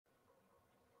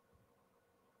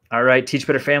All right, Teach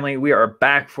Better Family, we are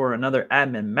back for another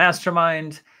Admin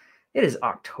Mastermind. It is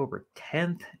October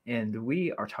 10th, and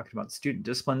we are talking about student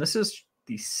discipline. This is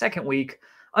the second week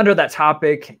under that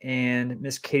topic, and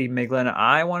Miss Katie Miglin,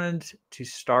 I wanted to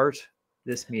start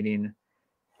this meeting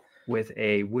with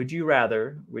a Would You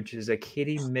Rather, which is a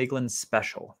Katie Miglin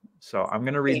special. So I'm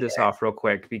going to read this off real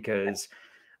quick because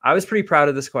I was pretty proud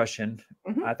of this question.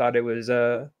 I thought it was,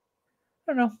 I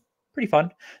don't know, pretty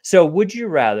fun. So would you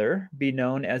rather be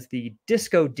known as the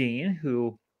disco dean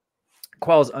who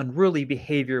quells unruly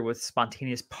behavior with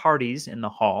spontaneous parties in the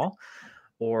hall,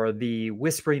 or the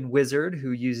whispering wizard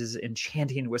who uses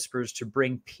enchanting whispers to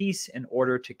bring peace and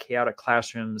order to chaotic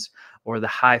classrooms, or the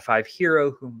high five hero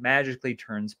who magically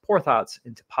turns poor thoughts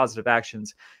into positive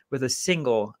actions with a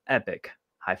single epic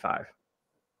high five?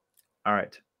 All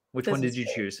right. Which one did you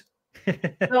choose?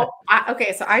 So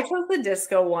I chose the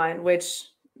disco one, which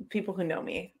people who know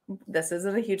me, this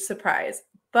isn't a huge surprise,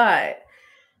 but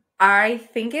I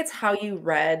think it's how you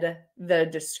read the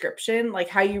description, like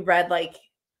how you read like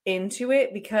into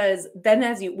it, because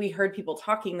then we heard people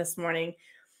talking this morning,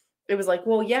 it was like,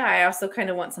 well, yeah, I also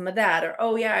kind of want some of that, or,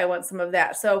 oh yeah, I want some of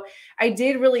that. So I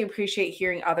did really appreciate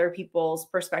hearing other people's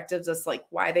perspectives as like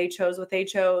why they chose what they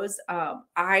chose.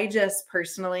 I just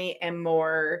personally am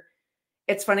more,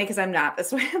 it's funny because I'm not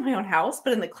this way in my own house,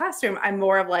 but in the classroom, I'm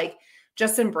more of like,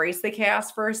 just embrace the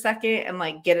chaos for a second and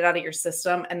like get it out of your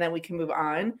system, and then we can move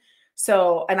on.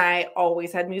 So, and I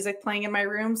always had music playing in my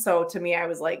room. So to me, I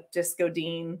was like, Disco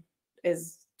Dean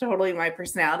is totally my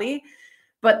personality.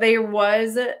 But there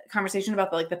was a conversation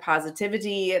about the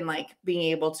positivity and like being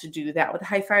able to do that with a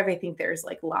high five. I think there's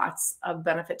like lots of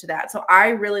benefit to that. So I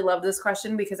really love this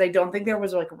question because I don't think there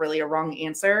was like really a wrong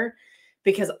answer,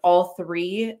 because all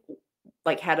three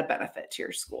like had a benefit to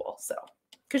your school. So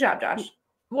good job, Josh.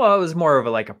 Well, it was more of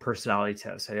a personality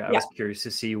test. I was curious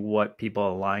to see what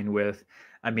people aligned with.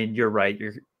 I mean, you're right.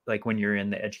 You're like, when you're in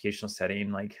the educational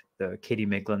setting, like the Katie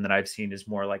Miglin that I've seen is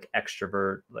more like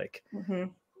extrovert, like,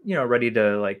 ready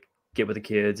to like get with the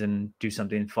kids and do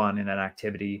something fun in an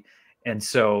activity. And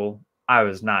so I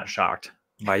was not shocked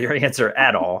by your answer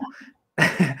at all.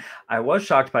 I was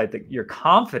shocked by your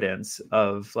confidence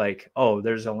of like, oh,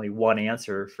 there's only one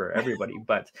answer for everybody.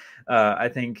 But I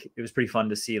think it was pretty fun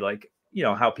to see like,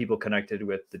 how people connected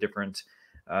with the different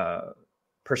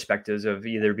perspectives of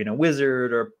either being a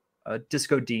wizard or a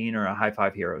disco dean or a high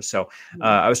five hero. So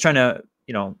I was trying to,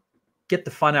 get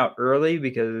the fun out early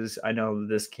because I know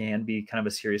this can be kind of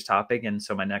a serious topic. And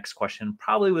so my next question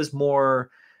probably was more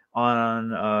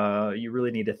on you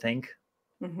really need to think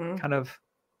kind of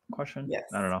question. Yes.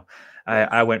 I don't know.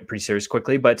 I went pretty serious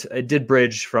quickly, but it did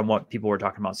bridge from what people were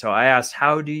talking about. So I asked,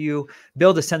 how do you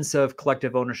build a sense of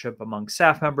collective ownership among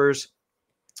staff members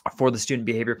for the student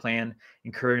behavior plan,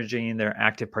 encouraging their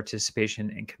active participation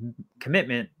and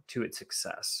commitment to its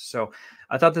success? So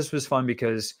I thought this was fun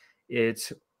because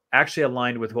it's actually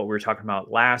aligned with what we were talking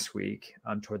about last week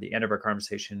toward the end of our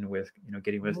conversation with,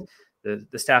 getting with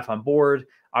the staff on board.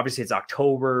 Obviously it's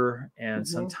October, and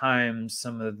sometimes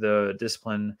some of the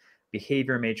discipline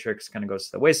behavior matrix kind of goes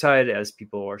to the wayside as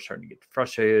people are starting to get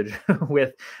frustrated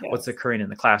with what's occurring in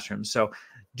the classroom. So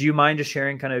do you mind just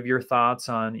sharing kind of your thoughts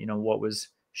on, what was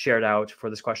shared out for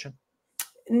this question?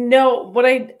 No, what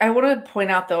I want to point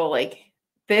out though, like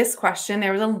this question,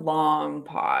 there was a long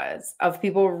pause of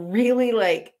people really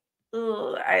like,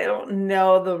 I don't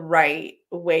know the right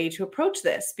way to approach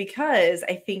this, because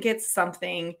I think it's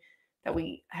something that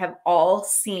we have all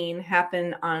seen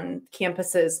happen on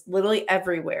campuses literally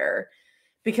everywhere,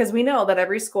 because we know that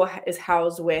every school is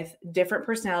housed with different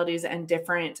personalities and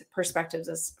different perspectives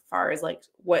as far as like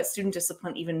what student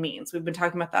discipline even means. We've been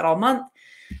talking about that all month.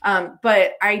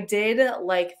 But I did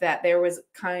like that there was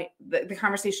the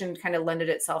conversation kind of lended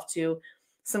itself to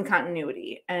some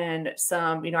continuity and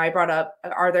some, I brought up,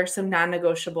 are there some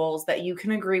non-negotiables that you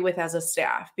can agree with as a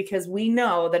staff? Because we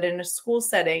know that in a school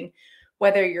setting,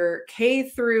 whether you're K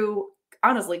through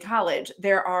honestly college,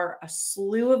 there are a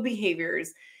slew of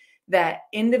behaviors that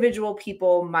individual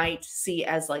people might see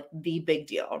as like the big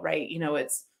deal, right?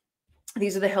 It's,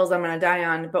 these are the hills I'm going to die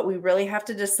on, but we really have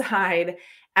to decide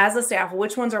as a staff,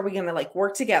 which ones are we going to like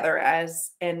work together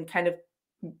as, and kind of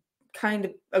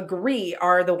agree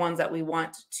are the ones that we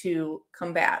want to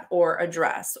combat or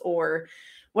address or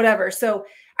whatever. So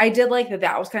I did like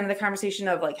that was kind of the conversation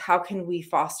of like, how can we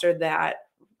foster that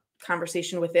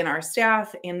conversation within our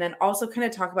staff? And then also kind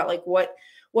of talk about like, what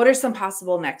are some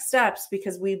possible next steps?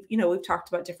 Because we've talked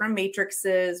about different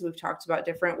matrices. We've talked about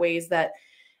different ways that,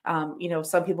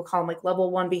 some people call them like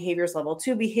level 1 behaviors, level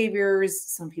 2 behaviors.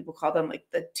 Some people call them like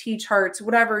the T charts,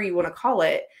 whatever you want to call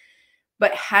it.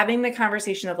 but having the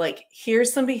conversation of like,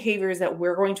 here's some behaviors that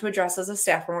we're going to address as a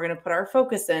staff and we're going to put our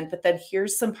focus in, but then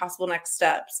here's some possible next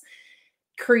steps,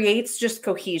 creates just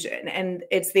cohesion. And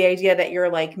it's the idea that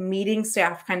you're like meeting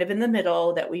staff kind of in the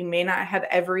middle, that we may not have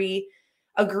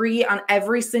agree on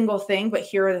every single thing, but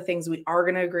here are the things we are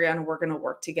going to agree on, we're going to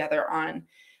work together on.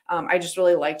 I just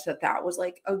really liked that was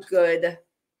like a good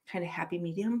kind of happy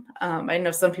medium. I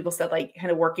know some people said like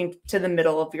kind of working to the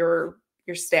middle of your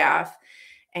staff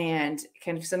and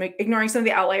kind of ignoring some of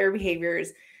the outlier behaviors.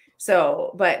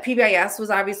 So, but PBIS was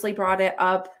obviously brought it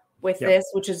up with this,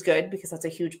 which is good because that's a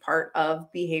huge part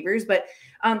of behaviors. But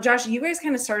Josh, you guys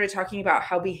kind of started talking about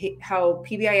how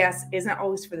PBIS isn't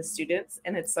always for the students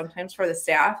and it's sometimes for the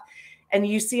staff. And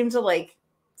you seem to like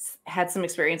had some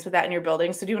experience with that in your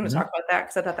building. So do you want to talk about that?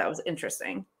 Because I thought that was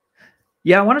interesting.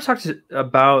 Yeah, I want to talk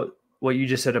about what you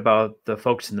just said about the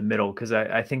folks in the middle, because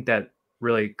I think that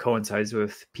really coincides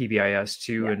with PBIS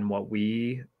too, and what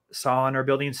we saw in our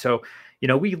building. So,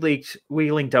 we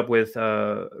linked up with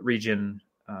Region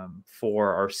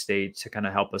for our state to kind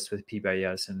of help us with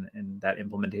PBIS and that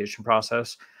implementation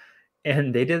process.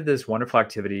 And they did this wonderful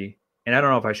activity. And I don't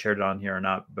know if I shared it on here or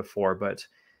not before, but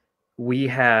we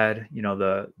had,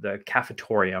 the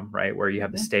cafetorium, right, where you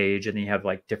have the stage and then you have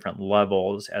like different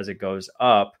levels as it goes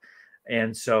up.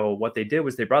 And so what they did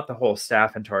was they brought the whole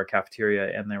staff into our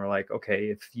cafeteria and they were like, okay,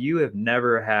 if you have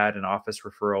never had an office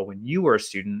referral when you were a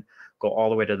student, go all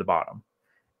the way to the bottom.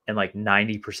 And like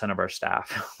 90% of our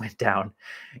staff went down.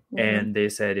 And they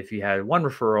said, if you had one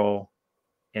referral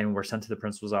and were sent to the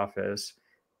principal's office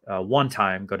one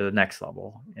time, go to the next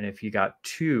level. And if you got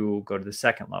two, go to the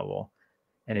second level.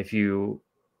 And if you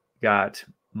got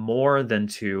more than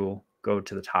two, go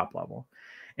to the top level.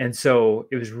 And so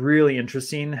it was really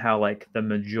interesting how like the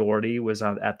majority was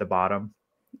at the bottom,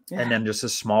 and then just a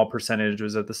small percentage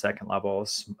was at the second level,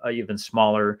 even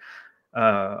smaller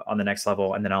on the next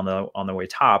level. And then on the way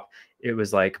top, it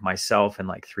was like myself and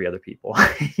like three other people.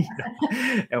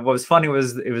 And what was funny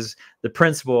was it was the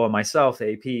principal and myself,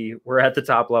 the AP, were at the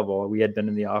top level. We had been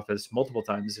in the office multiple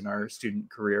times in our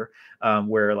student career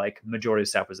where like majority of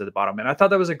staff was at the bottom. And I thought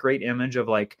that was a great image of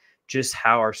like just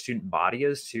how our student body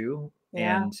is too.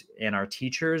 And our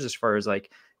teachers, as far as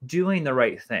like doing the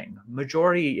right thing.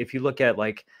 Majority, if you look at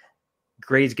like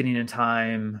grades getting in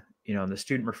time, the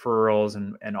student referrals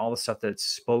and all the stuff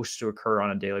that's supposed to occur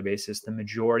on a daily basis, the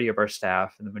majority of our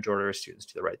staff and the majority of our students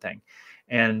do the right thing.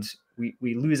 And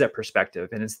we lose that perspective.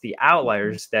 And it's the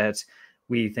outliers that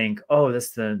we think, oh,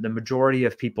 that's the majority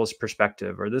of people's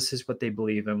perspective, or this is what they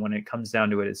believe. And when it comes down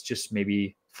to it, it's just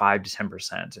maybe 5 to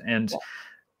 10%. And,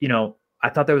 I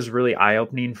thought that was really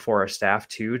eye-opening for our staff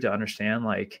too, to understand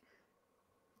like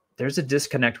there's a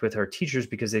disconnect with our teachers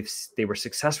because they were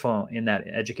successful in that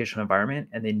educational environment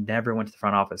and they never went to the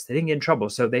front office. They didn't get in trouble.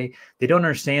 So they don't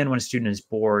understand when a student is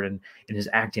bored and is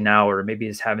acting out, or maybe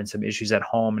is having some issues at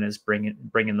home and is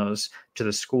bringing those to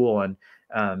the school.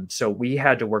 And so we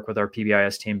had to work with our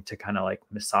PBIS team to kind of like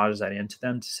massage that into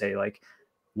them, to say like,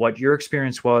 what your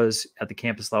experience was at the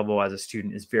campus level as a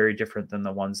student is very different than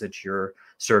the ones that you're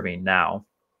serving now.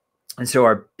 And so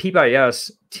our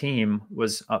PBIS team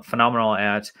was phenomenal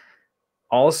at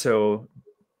also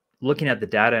looking at the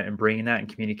data and bringing that and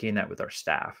communicating that with our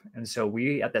staff. And so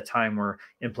we, at that time, were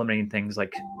implementing things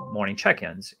like morning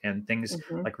check-ins and things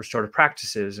like restorative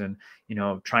practices and,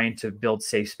 trying to build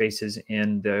safe spaces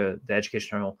in the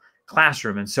educational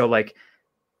classroom. And so like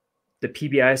the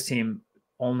PBIS team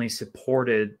only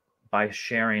supported by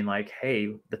sharing like,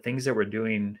 hey, the things that we're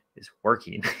doing is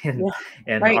working,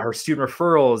 and our student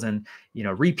referrals and,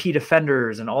 repeat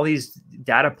offenders and all these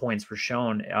data points were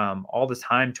shown all the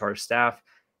time to our staff.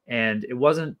 And it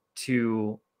wasn't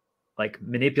to like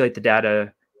manipulate the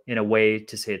data in a way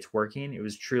to say it's working. It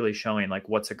was truly showing like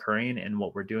what's occurring and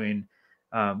what we're doing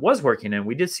was working. And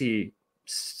we did see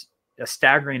a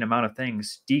staggering amount of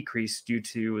things decrease due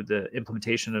to the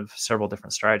implementation of several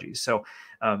different strategies. So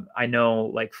I know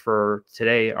like for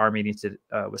today, our meeting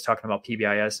was talking about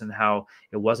PBIS and how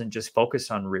it wasn't just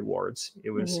focused on rewards.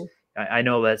 It was, I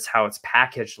know that's how it's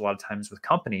packaged a lot of times with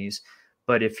companies,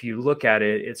 but if you look at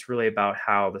it, it's really about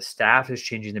how the staff is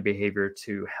changing the behavior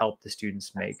to help the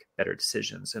students make better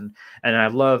decisions. And I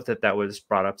love that was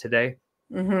brought up today,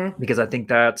 because I think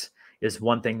that is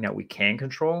one thing that we can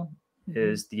control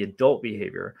is the adult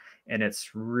behavior. And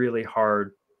it's really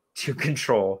hard to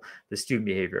control the student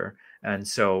behavior. And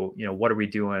so, what are we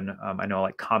doing? I know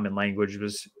like common language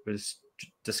was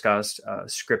discussed,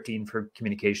 scripting for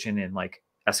communication and like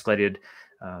escalated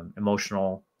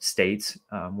emotional states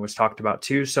was talked about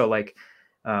too. So like,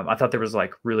 I thought there was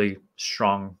like really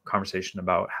strong conversation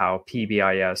about how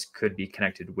PBIS could be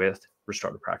connected with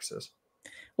restorative practices.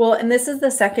 Well, and this is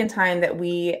the second time that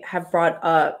we have brought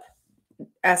up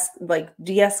like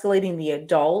de-escalating the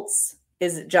adults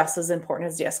is just as important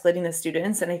as de-escalating the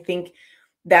students. And I think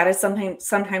that is something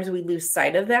sometimes we lose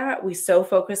sight of that. We so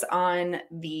focus on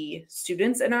the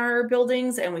students in our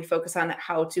buildings and we focus on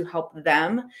how to help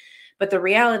them. But the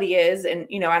reality is, and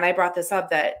and I brought this up,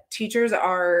 that teachers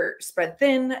are spread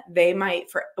thin. They might,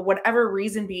 for whatever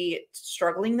reason, be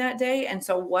struggling that day. And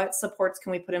so what supports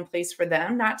can we put in place for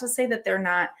them? Not to say that they're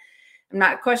not, I'm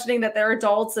not questioning that they're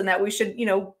adults and that we should,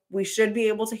 we should be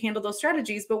able to handle those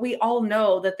strategies, but we all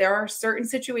know that there are certain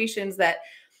situations that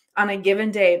on a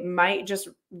given day might just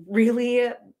really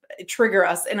trigger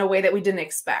us in a way that we didn't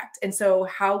expect. And so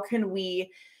how can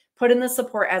we put in the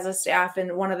support as a staff?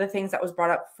 And one of the things that was brought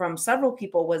up from several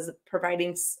people was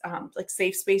providing like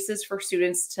safe spaces for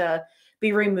students to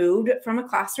be removed from a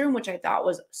classroom, which I thought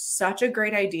was such a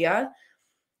great idea.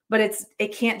 But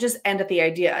it can't just end at the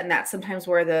idea. And that's sometimes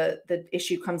where the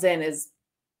issue comes in is,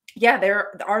 yeah,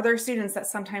 there students that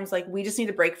sometimes like we just need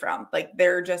a break from. Like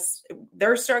they're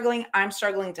struggling. I'm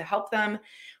struggling to help them.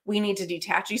 We need to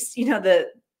detach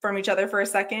from each other for a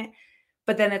second.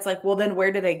 But then it's like, well, then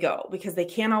where do they go? Because they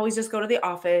can't always just go to the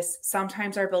office.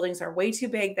 Sometimes our buildings are way too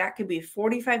big. That could be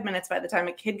 45 minutes by the time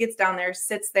a kid gets down there,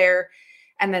 sits there,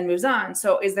 and then moves on.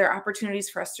 So is there opportunities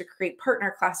for us to create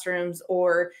partner classrooms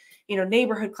or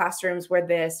neighborhood classrooms where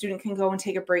the student can go and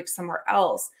take a break somewhere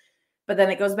else? But then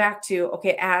it goes back to,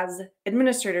 okay, as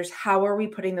administrators, how are we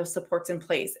putting those supports in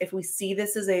place? If we see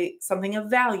this as something of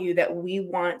value that we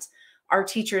want our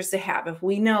teachers to have, if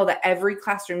we know that every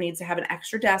classroom needs to have an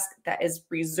extra desk that is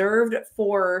reserved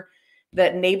for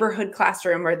the neighborhood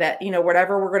classroom or that,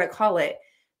 whatever we're going to call it,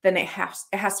 then it has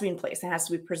to be in place. It has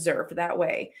to be preserved that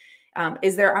way.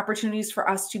 Is there opportunities for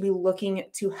us to be looking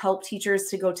to help teachers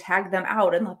to go tag them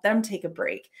out and let them take a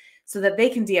break so that they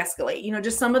can de-escalate?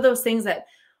 Just some of those things that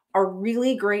are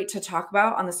really great to talk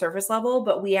about on the surface level,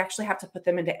 but we actually have to put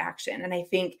them into action. And I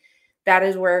think that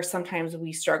is where sometimes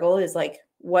we struggle is like,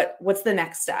 what's the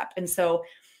next step? And so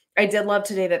I did love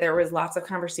today that there was lots of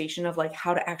conversation of like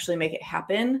how to actually make it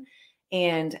happen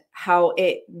and how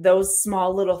those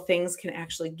small little things can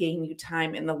actually gain you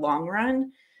time in the long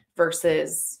run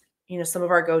versus some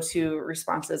of our go-to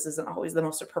responses isn't always the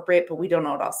most appropriate, but we don't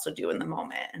know what else to do in the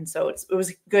moment. And so it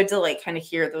was good to like kind of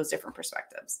hear those different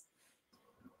perspectives.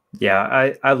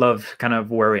 Yeah, I love kind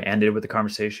of where we ended with the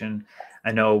conversation.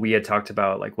 I know we had talked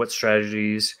about like what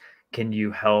strategies can you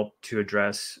help to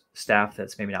address staff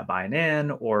that's maybe not buying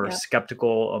in or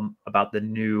skeptical about the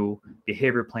new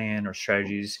behavior plan or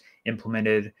strategies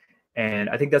implemented. And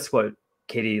I think that's what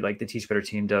Katie, like the Teach Better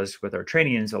team, does with our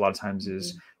trainings a lot of times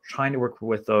is trying to work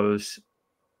with those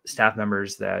staff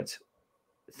members that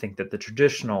think that the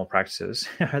traditional practices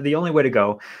are the only way to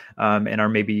go and are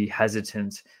maybe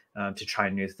hesitant to try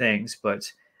new things.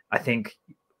 But I think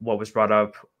what was brought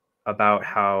up about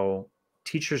how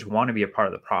teachers want to be a part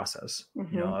of the process,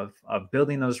 of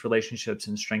building those relationships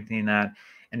and strengthening that.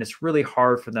 And it's really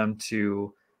hard for them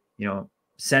to,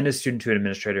 send a student to an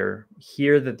administrator,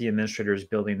 hear that the administrator is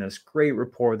building this great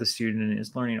rapport with the student and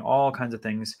is learning all kinds of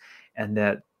things, and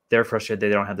that they're frustrated they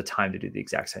don't have the time to do the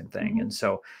exact same thing. And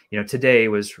so, today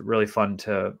was really fun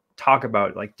to talk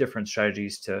about like different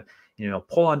strategies to,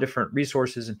 pull on different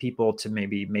resources and people to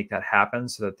maybe make that happen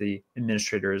so that the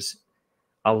administrator is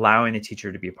allowing the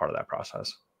teacher to be a part of that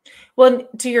process. Well,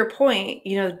 to your point,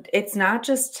 it's not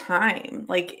just time,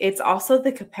 like it's also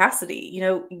the capacity,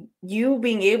 you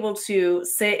being able to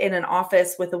sit in an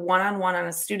office with a one-on-one on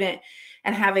a student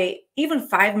and have a even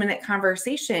 5-minute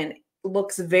conversation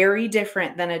looks very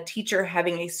different than a teacher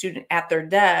having a student at their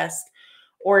desk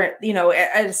or,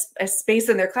 a space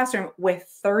in their classroom with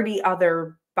 30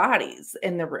 other bodies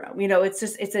in the room.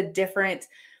 It's a different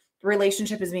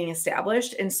relationship is being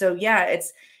established. And so, yeah,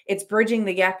 it's bridging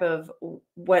the gap of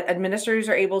what administrators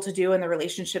are able to do and the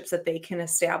relationships that they can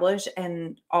establish,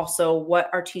 and also what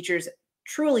are teachers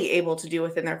truly able to do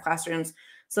within their classrooms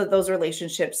so that those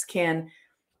relationships can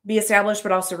be established,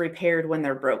 but also repaired when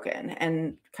they're broken,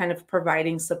 and kind of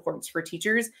providing supports for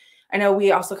teachers. I know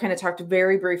we also kind of talked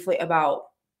very briefly about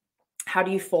how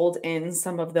do you fold in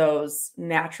some of those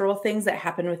natural things that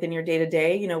happen within your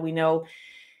day-to-day. We know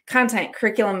content,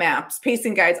 curriculum maps,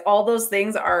 pacing guides, all those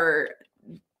things are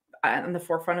on the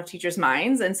forefront of teachers'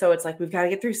 minds. And so it's like, we've got to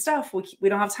get through stuff. We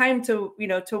don't have time to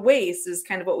waste is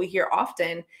kind of what we hear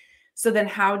often. So then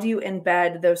how do you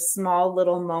embed those small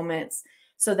little moments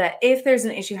so that if there's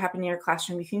an issue happening in your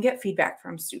classroom, you can get feedback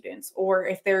from students, or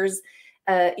if there's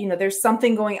there's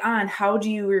something going on, how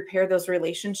do you repair those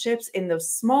relationships in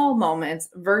those small moments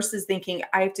versus thinking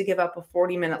I have to give up a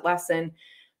 40-minute lesson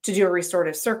to do a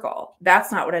restorative circle.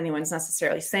 That's not what anyone's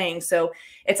necessarily saying. So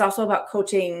it's also about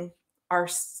coaching our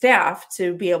staff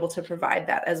to be able to provide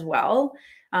that as well.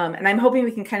 And I'm hoping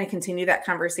we can kind of continue that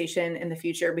conversation in the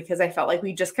future, because I felt like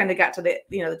we just kind of got to the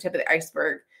tip of the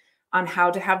iceberg on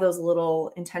how to have those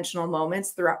little intentional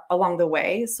moments along the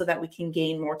way, so that we can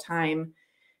gain more time,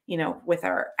 with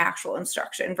our actual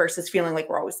instruction versus feeling like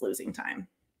we're always losing time.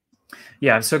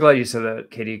 Yeah, I'm so glad you said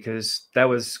that, Katie, because that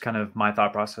was kind of my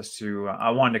thought process too. I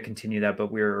wanted to continue that,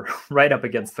 but we're right up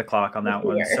against the clock on that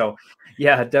one. So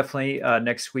yeah, definitely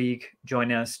next week,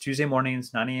 join us Tuesday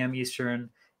mornings, 9 a.m. Eastern.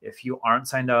 If you aren't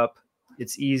signed up,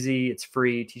 it's easy. It's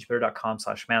free.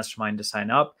 teachbetter.com/mastermind to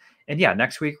sign up. And yeah,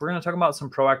 next week, we're going to talk about some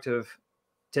proactive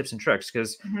tips and tricks,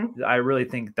 because I really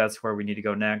think that's where we need to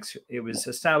go next. It was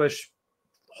established,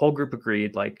 whole group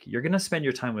agreed, like, you're going to spend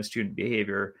your time with student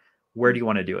behavior. Where do you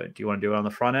want to do it? Do you want to do it on the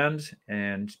front end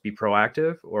and be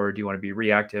proactive, or do you want to be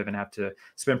reactive and have to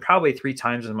spend probably 3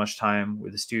 times as much time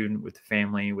with the student, with the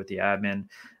family, with the admin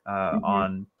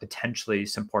on potentially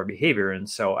some poor behavior? And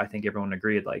so I think everyone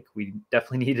agreed, like, we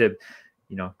definitely need to,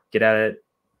 get at it,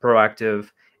 proactive.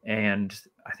 And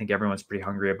I think everyone's pretty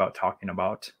hungry about talking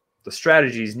about the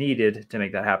strategies needed to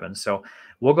make that happen. So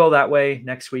we'll go that way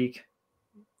next week,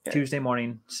 Tuesday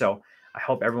morning. So I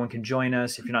hope everyone can join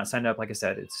us. If you're not signed up, like I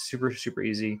said, it's super, super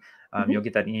easy. You'll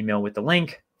get that email with the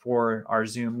link for our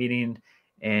Zoom meeting.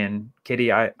 And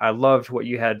Katie, I loved what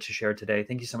you had to share today.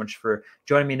 Thank you so much for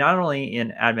joining me, not only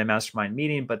in Admin Mastermind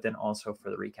meeting, but then also for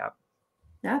the recap.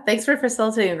 Yeah, thanks for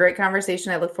facilitating a great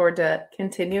conversation. I look forward to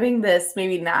continuing this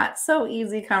maybe not so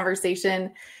easy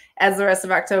conversation as the rest of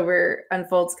October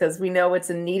unfolds, because we know it's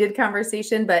a needed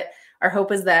conversation, but our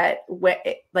hope is that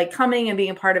coming and being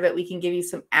a part of it, we can give you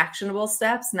some actionable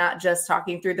steps, not just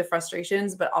talking through the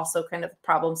frustrations, but also kind of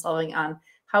problem solving on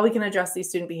how we can address these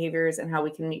student behaviors and how we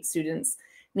can meet students'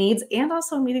 needs, and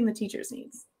also meeting the teachers'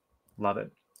 needs. Love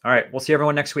it. All right. We'll see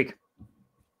everyone next week.